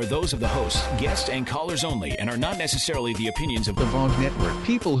expressed are those of the hosts, guests, and callers only, and are not necessarily the opinions of the VOG Network.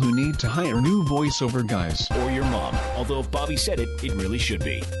 People who need to hire new voiceover guys. Or your mom. Although if Bobby said it, it really should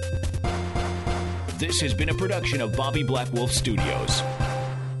be. This has been a production of Bobby Black Wolf Studios.